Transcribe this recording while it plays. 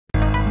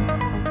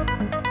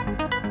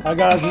Hi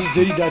guys, this is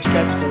Dirty Dutch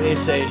Capital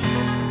SA.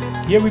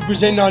 Here we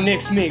present our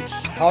next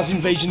mix, House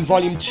Invasion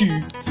Volume 2,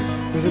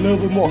 with a little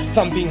bit more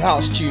thumping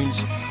house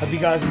tunes. Hope you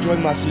guys enjoy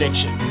my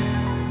selection.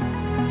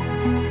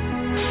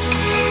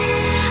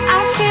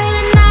 I feel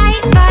the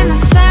night by my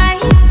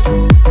side.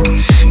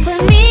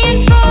 Put me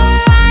in for a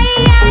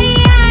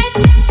ride.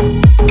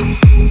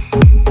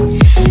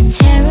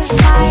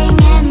 Terrifying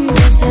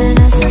embers burn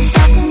us so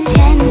soft and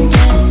tender.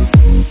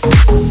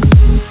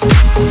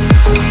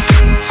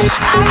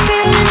 I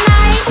feel the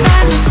night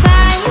by my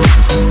side.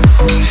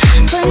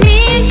 Put me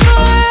in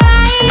for a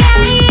ride.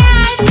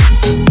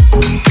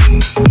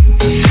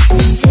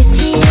 The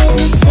city is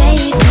a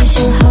safe place.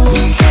 She'll hold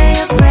you till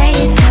you're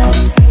brave.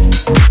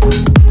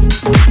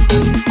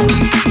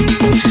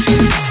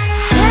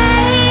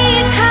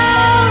 Take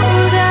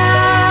hold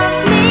of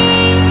me.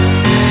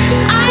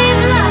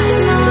 I've lost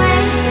my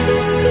way.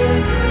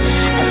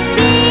 A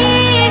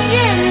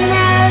vision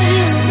of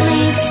you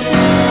makes it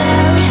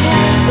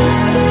okay.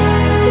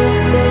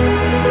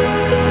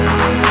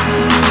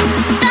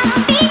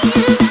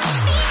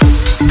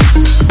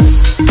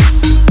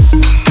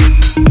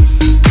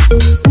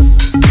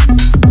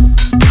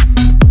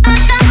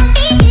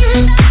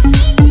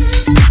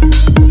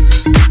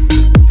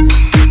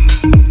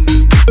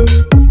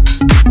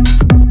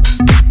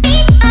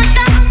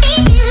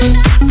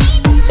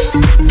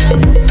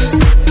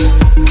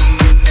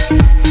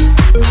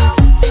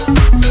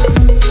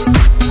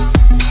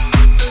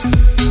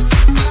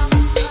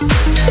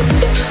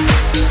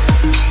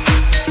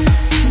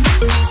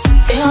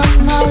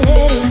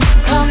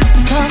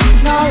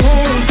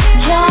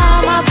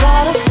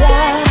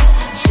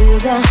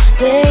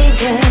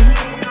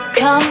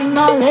 Come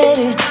my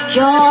lady,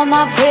 you're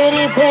my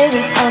pretty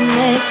baby. I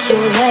make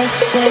your legs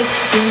shake,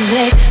 you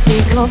make me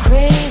go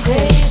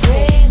crazy.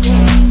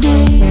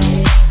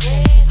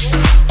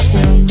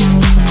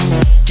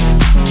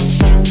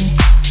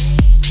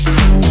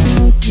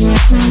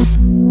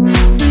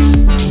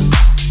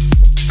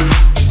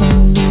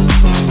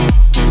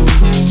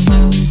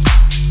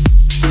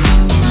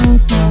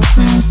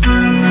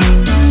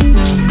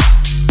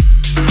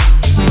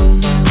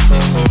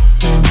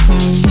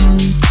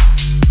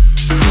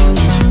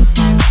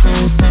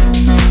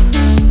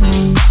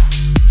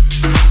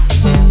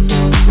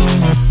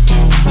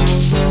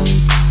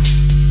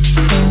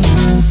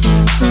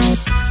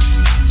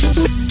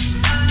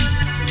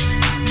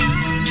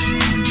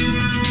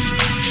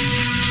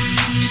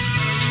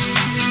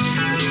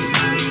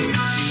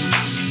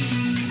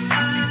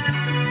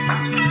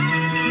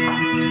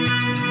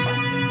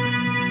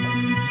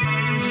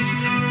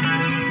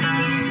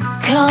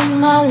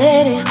 Come my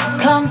lady,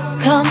 come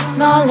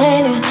my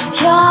lady.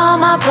 You're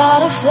my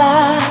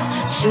butterfly,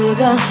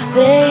 sugar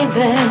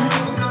baby.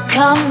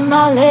 Come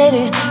my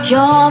lady,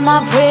 you're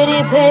my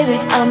pretty baby.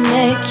 I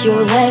make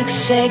your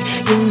legs shake,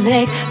 you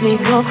make me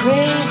go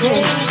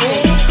crazy.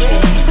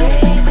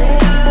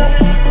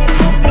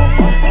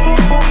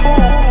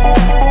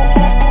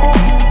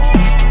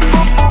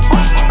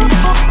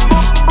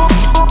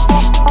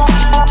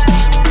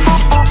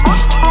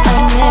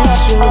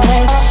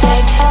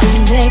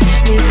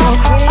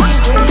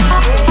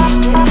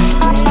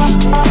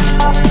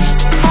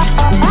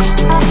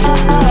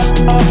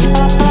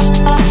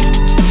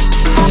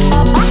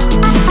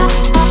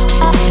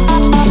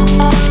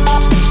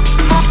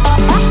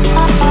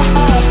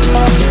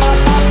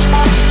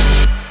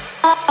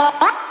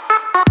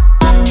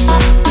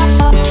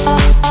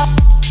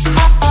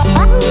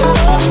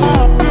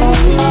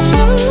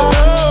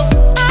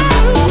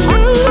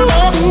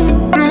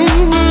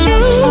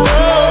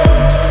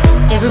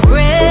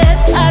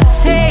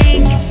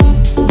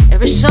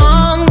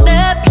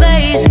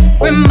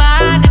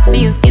 Reminded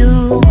me of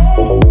you.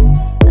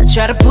 I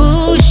try to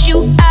push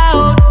you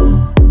out,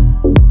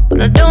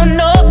 but I don't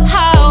know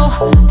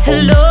how to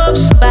love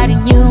somebody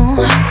new.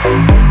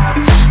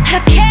 I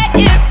can't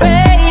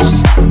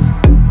erase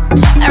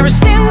every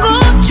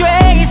single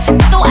trace,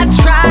 though I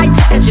tried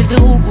to cut you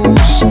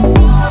loose.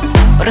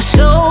 But I'm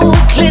so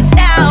clear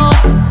now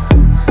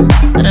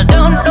that I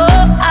don't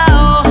know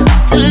how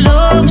to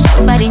love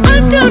somebody new. I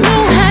don't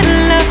know how to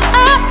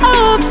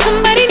love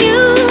somebody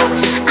new.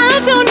 I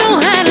don't know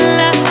how to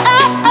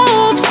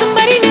love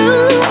somebody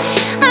new.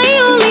 I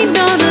only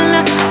know the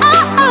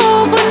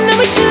love when I'm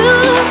with you.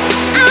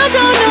 I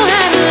don't know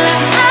how to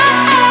love.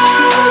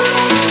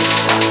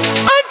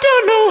 I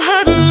don't know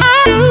how to love.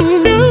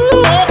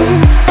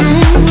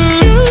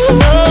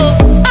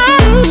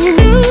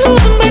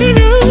 Somebody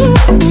new.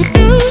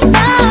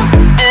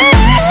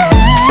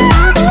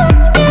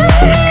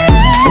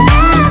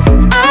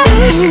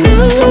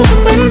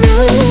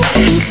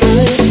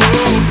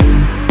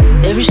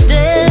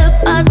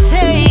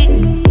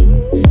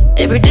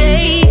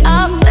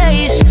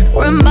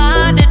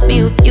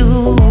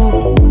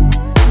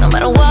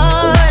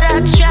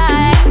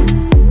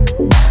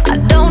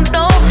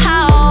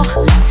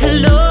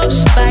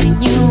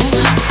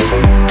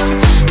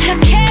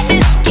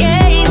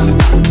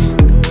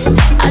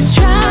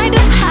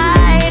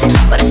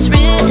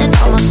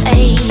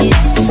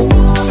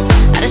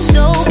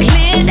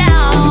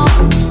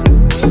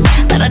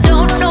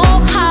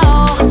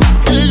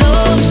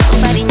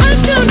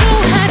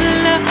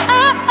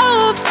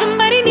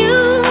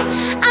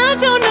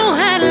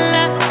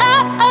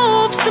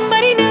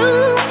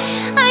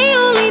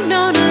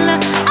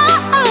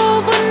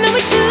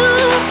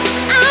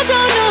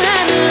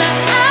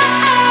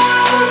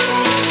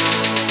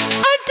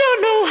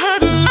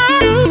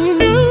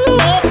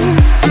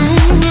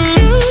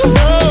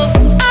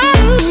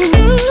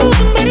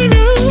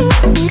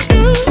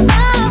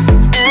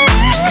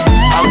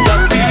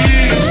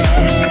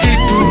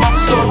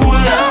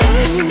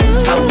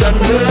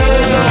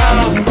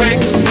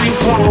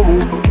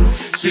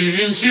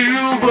 Since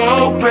you've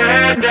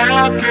opened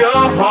up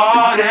your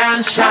heart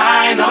and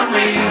shine on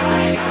me,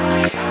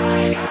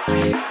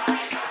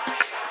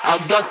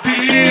 I've got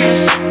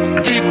peace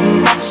deep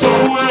in my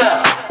soul.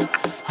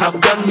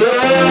 I've got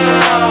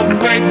love,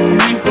 make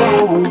me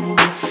whole.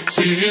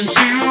 Since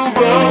you've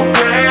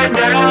opened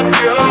up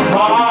your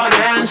heart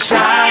and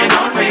shine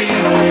on me,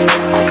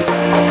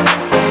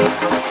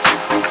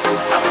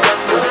 I've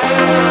got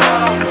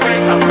love,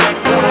 make me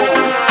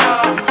whole.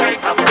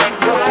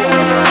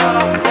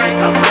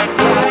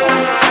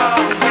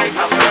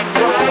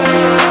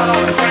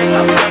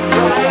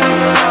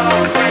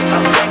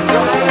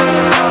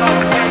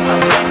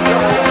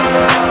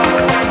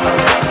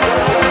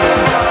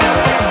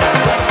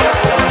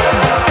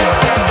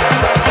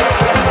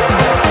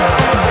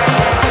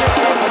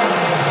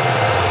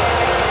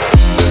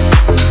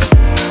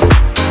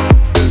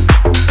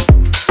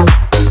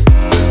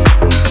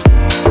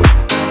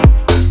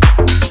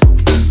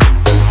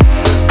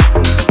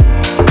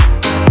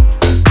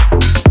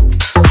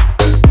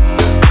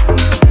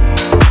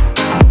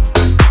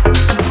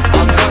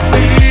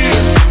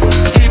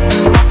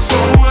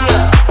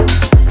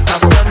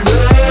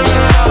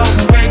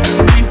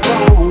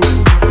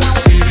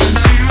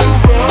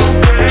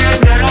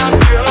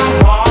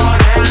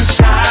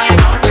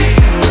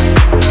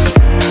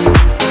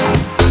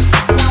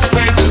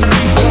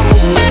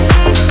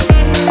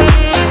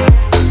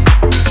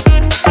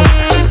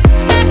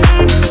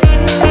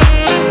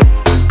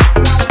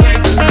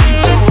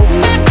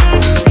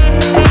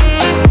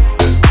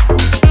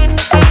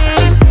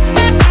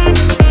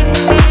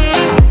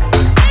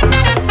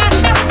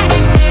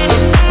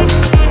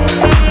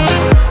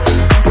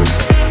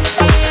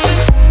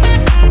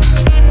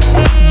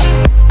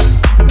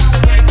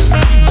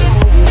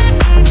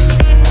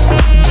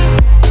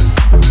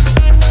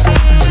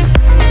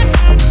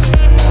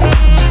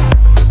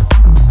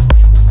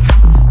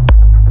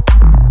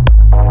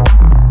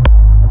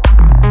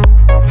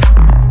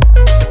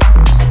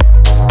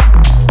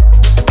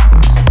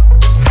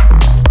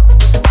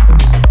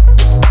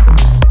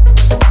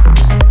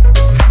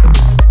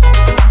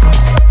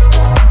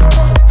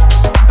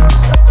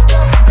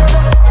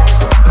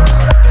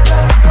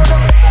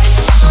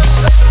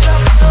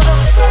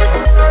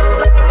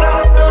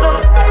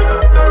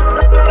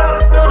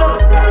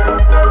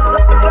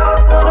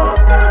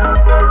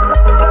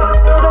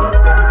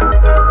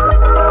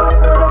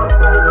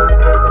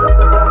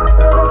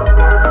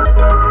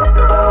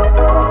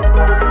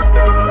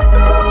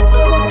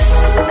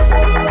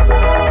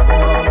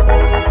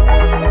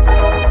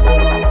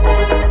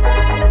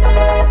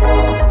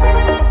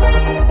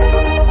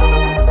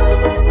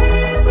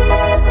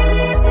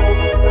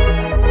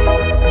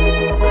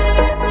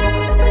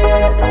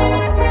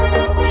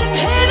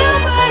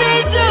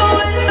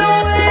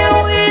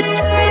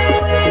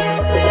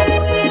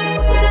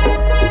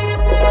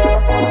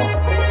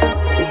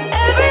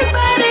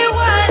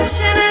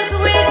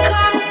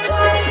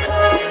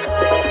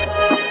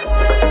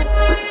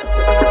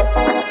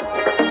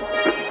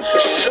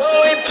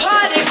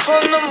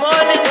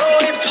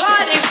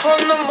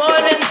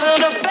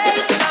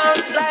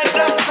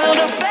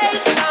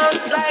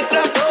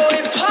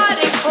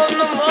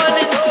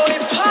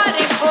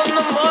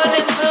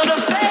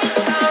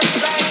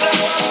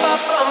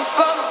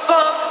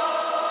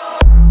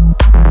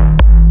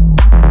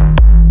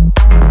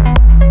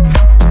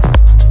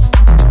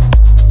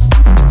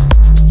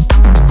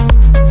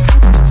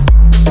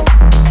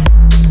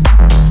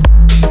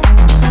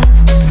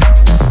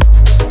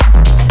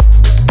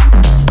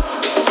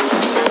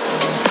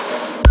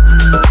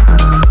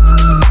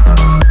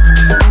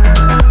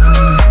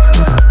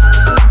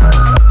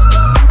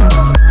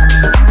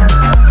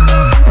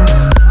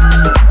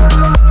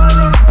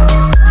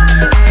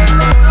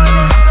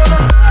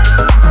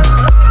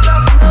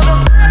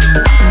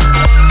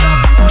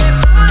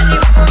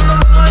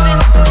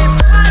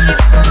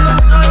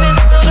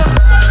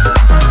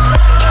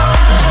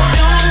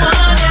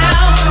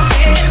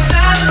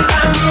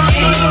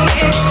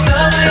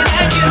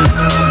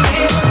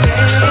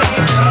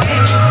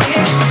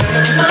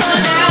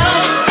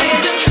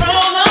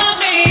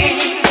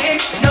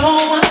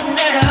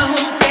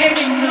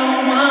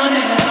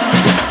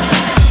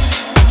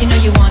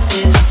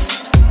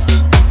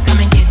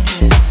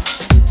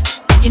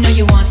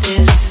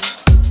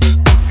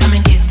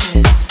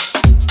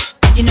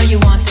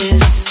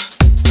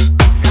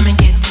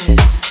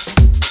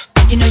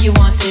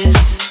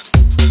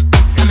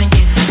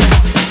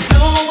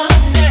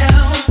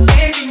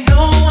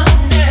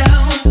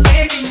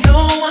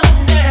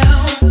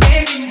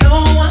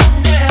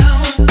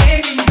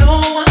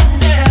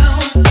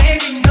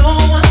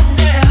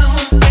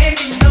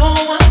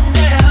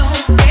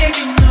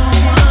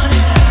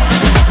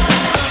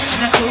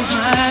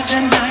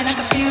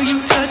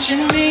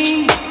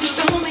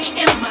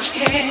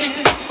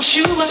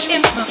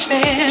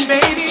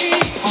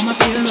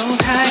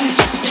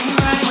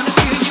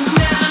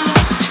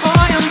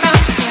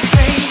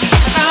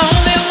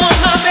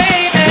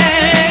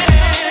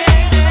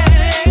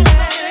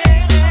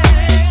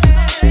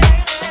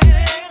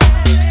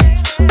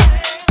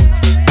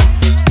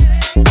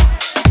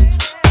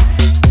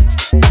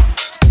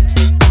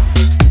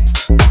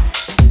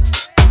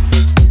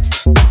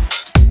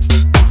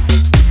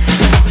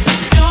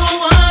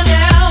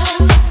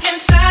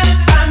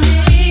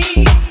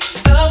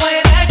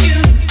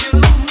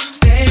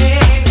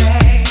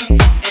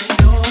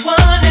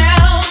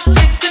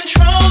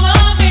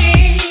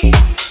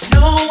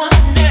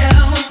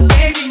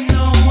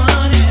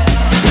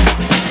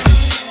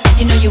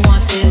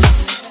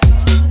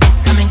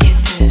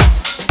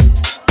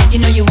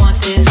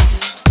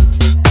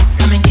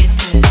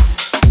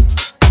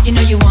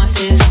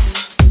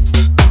 this.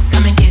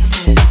 Come and get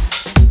this.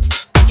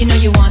 You know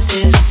you want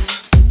this.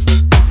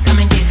 Come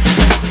and get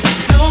this.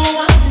 No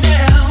one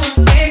else,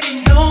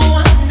 baby, no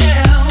one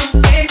else,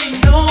 baby,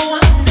 no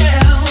one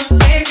else,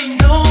 baby,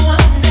 no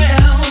one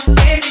else,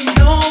 baby,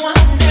 no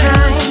one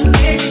else.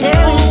 I'm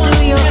staring into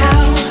your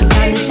eyes,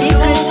 finding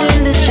secrets in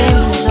the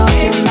chambers of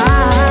your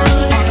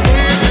mind.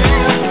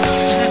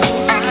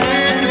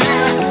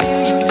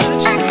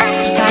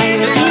 Tie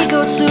your ego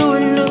to a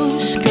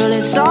noose, girl,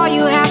 it's all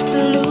you have to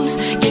lose.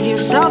 Give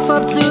yourself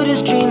up to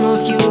this dream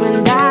of you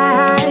and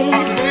I.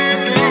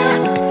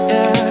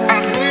 Yeah.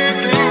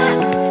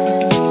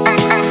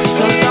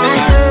 So don't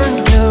turn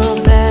your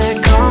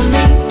back on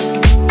me.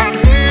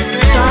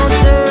 Don't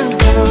turn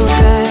your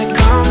back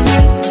on me.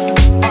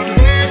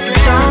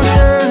 Don't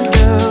turn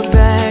your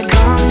back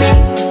on me.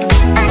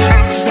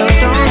 So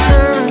don't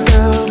turn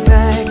your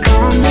back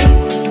on me.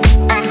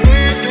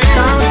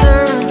 Don't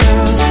turn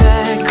your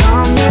back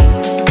on me.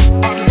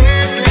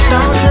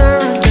 Don't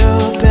turn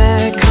your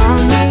back on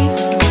me.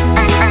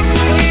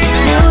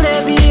 Will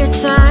there be a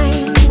time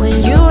when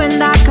you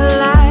and I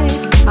collide?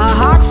 Our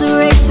hearts are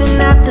racing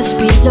at the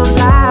speed of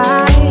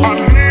light.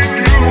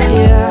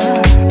 Yeah.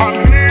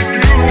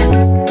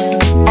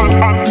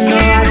 No,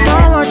 I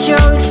don't want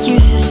your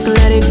excuses to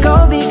let it go,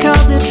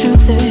 because the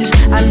truth is,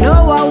 I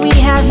know what we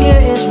have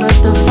here is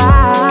worth the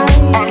fight.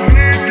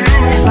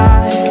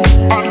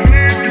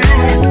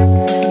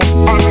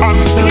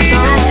 So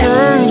don't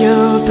turn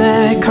your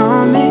back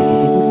on me.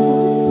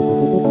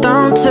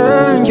 Don't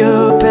turn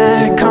your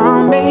back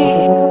on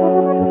me.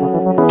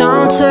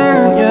 Don't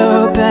turn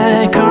your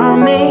back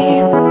on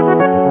me.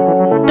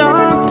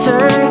 Don't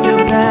turn your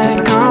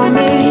back on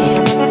me.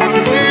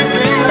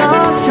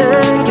 Don't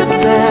turn your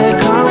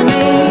back on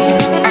me.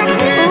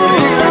 Ooh,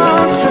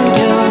 don't turn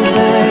your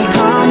back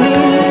on me.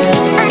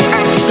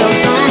 So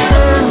don't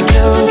turn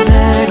your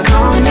back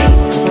on me.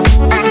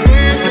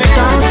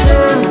 Don't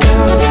turn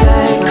your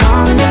back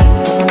on me.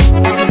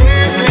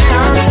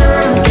 Don't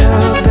turn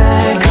your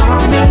back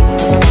on me.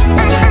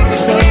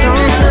 So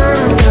don't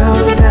turn your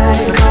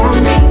back on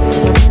me.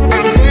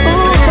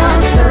 Ooh,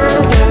 don't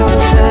turn your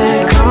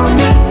back on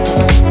me.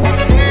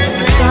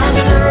 Don't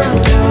turn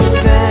your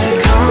back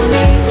on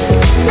me.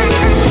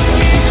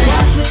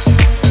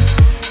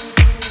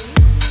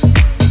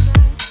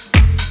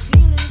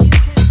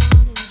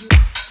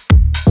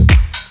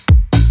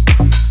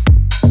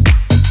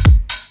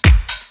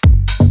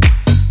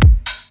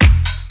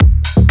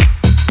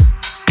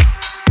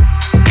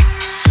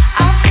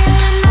 I feel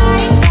the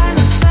night by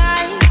my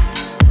side.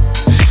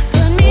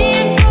 Put me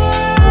in for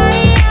a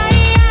ride.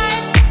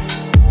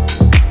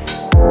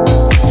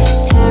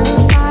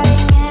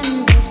 Terrifying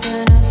embers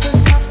burn us so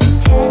soft and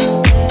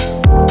tender.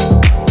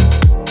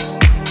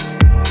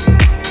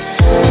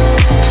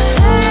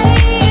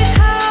 Take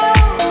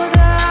hold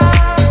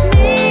of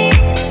me.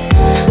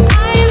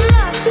 I have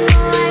lost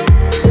my way.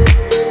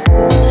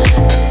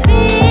 A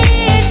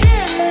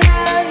vision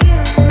of you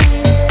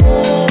makes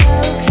it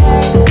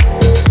okay.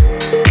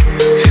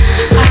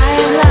 I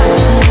have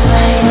lost my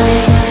way.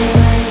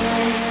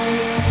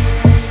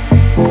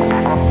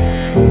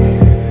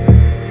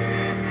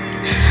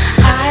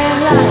 I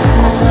have lost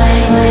my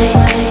way.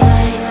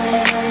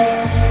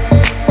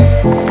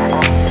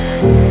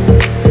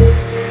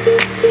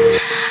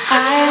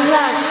 I have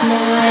lost my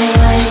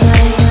way.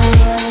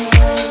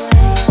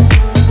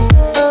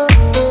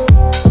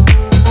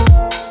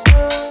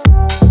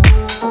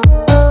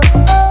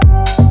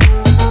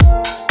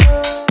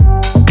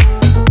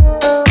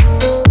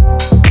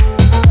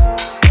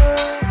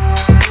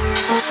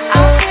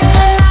 I feel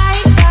the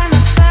light by my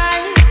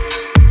side.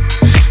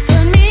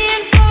 Put me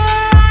in for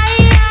a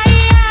ride.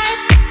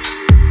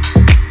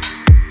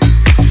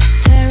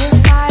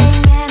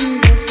 Terrifying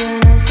embers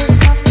burn us so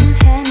soft and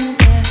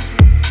tender.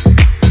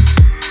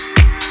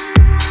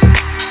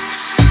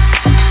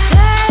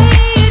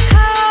 Take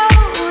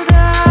hold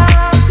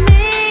of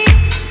me.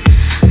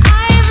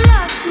 I have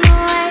lost my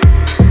way.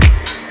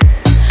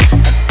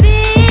 A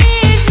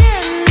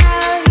vision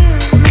of you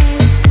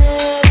makes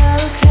it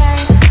okay.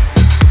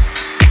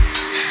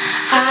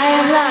 I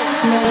have lost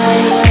my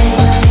way.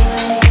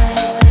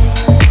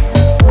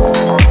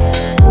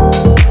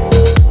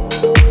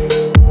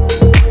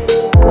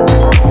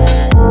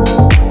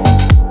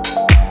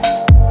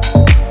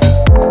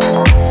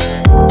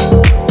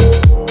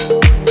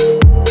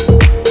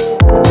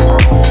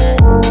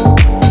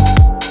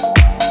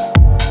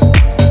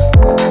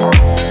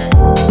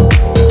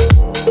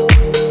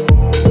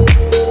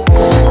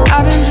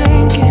 I've been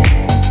drinking,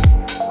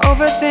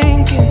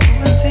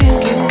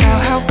 overthinking about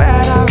how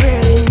bad I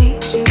really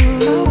need you.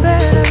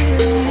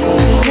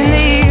 'Cause in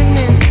the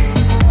evening,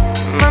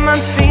 my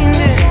mind's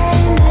fiending,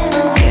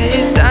 yeah,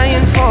 it's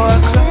dying for a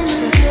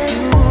closer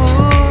view.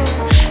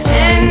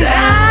 And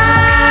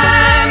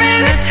I'm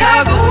in a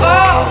tug of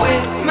war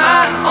with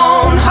my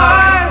own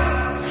heart,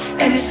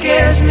 and it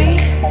scares me.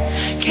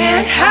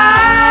 Can't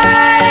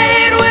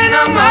hide when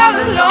I'm all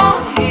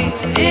alone here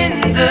in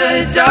the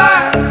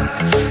dark.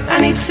 I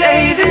need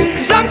saving,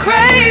 'cause I'm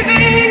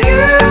craving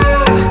you.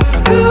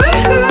 Ooh,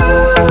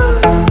 ooh.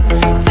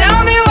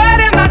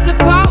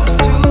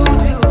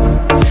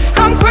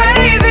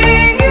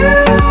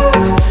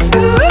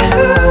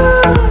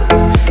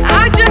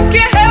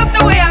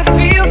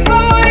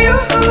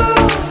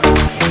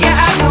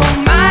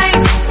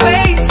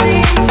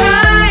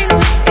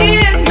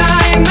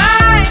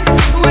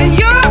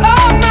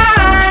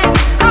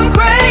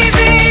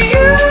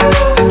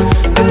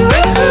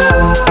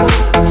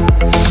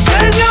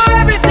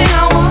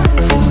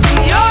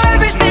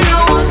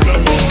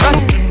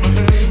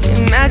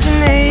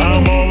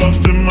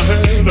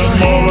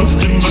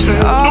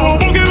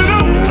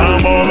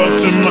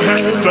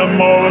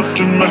 lost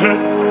in my head.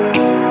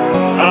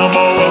 I'm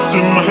all lost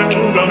in my head.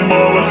 I'm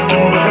all lost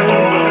in my head.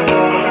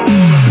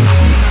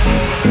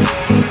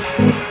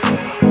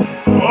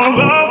 I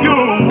love you.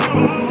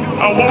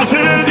 I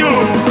wanted you.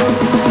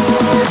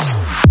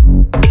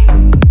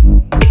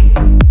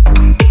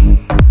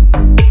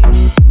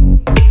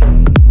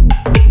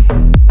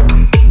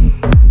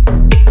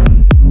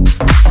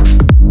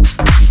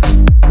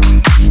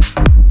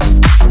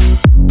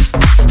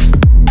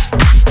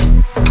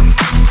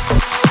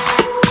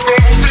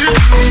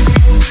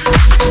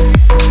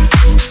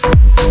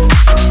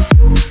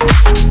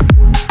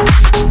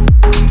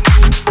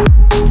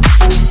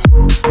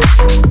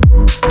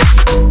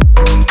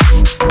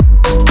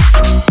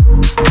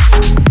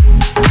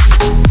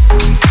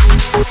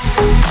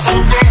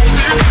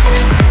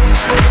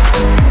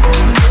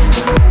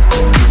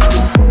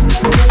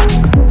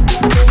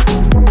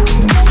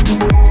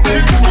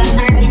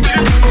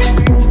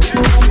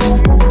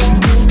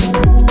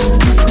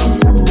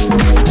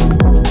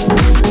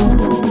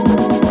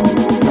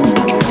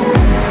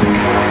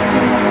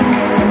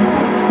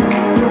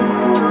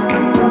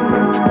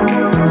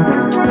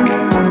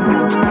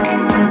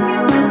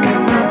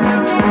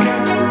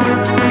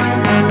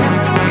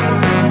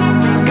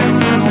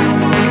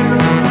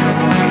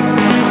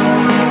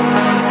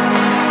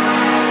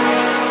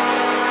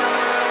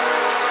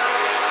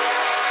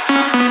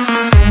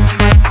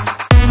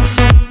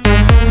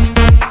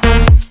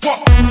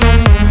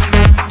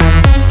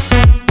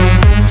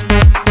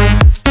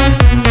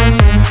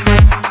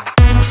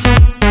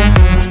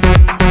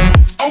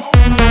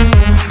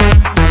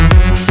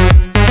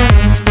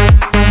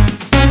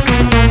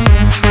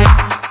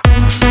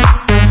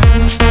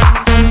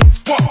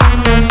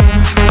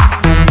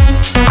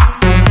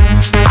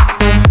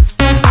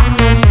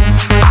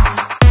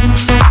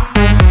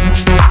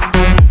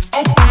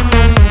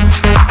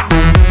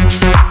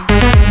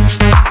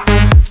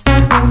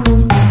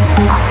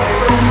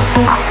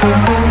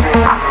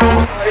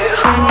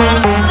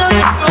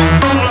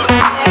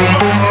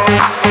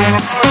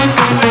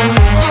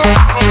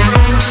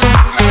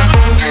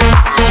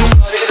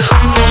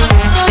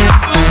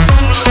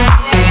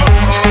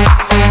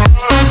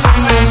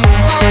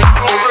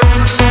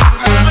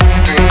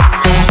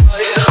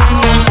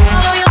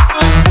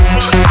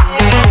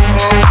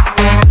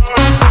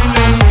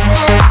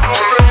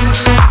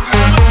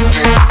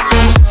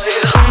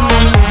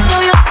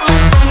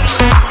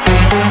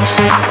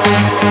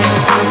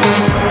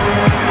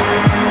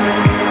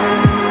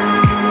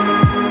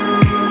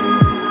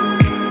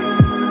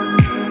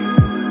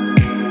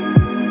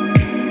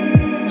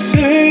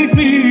 Take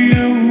me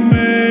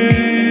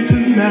away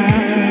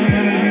tonight.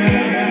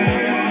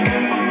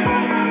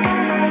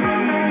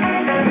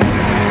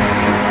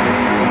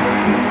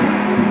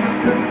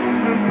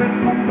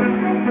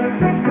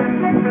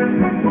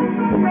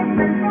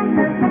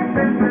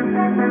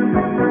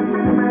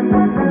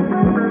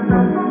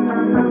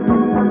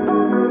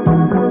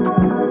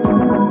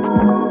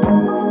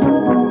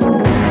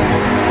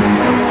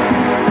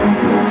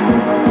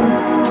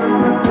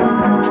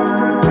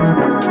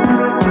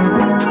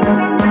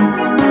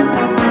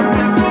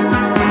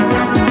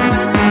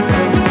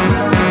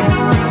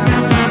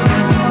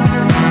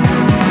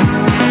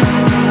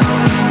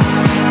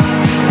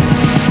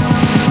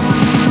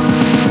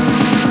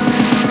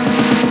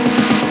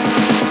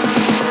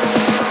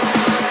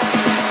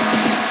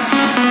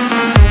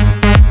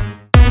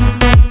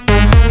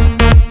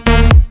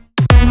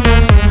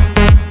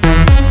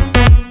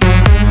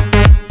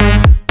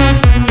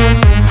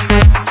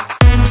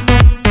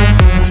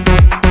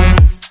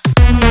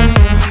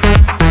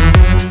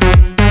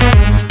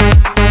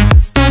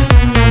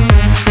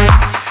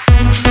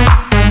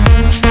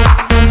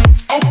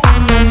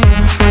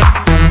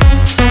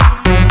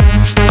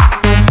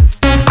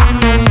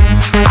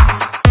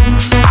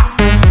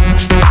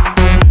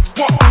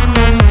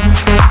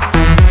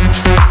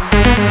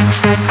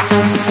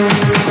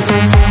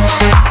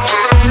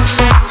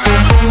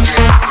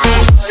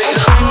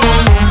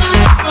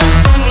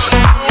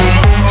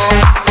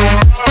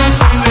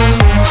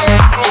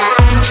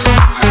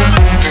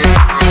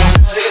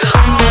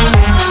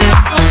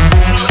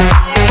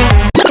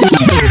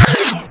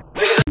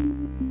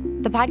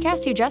 The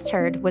podcast you just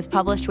heard was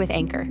published with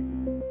Anchor.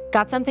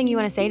 Got something you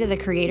want to say to the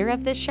creator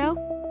of this show?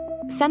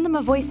 Send them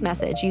a voice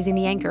message using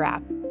the Anchor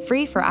app,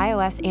 free for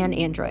iOS and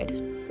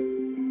Android.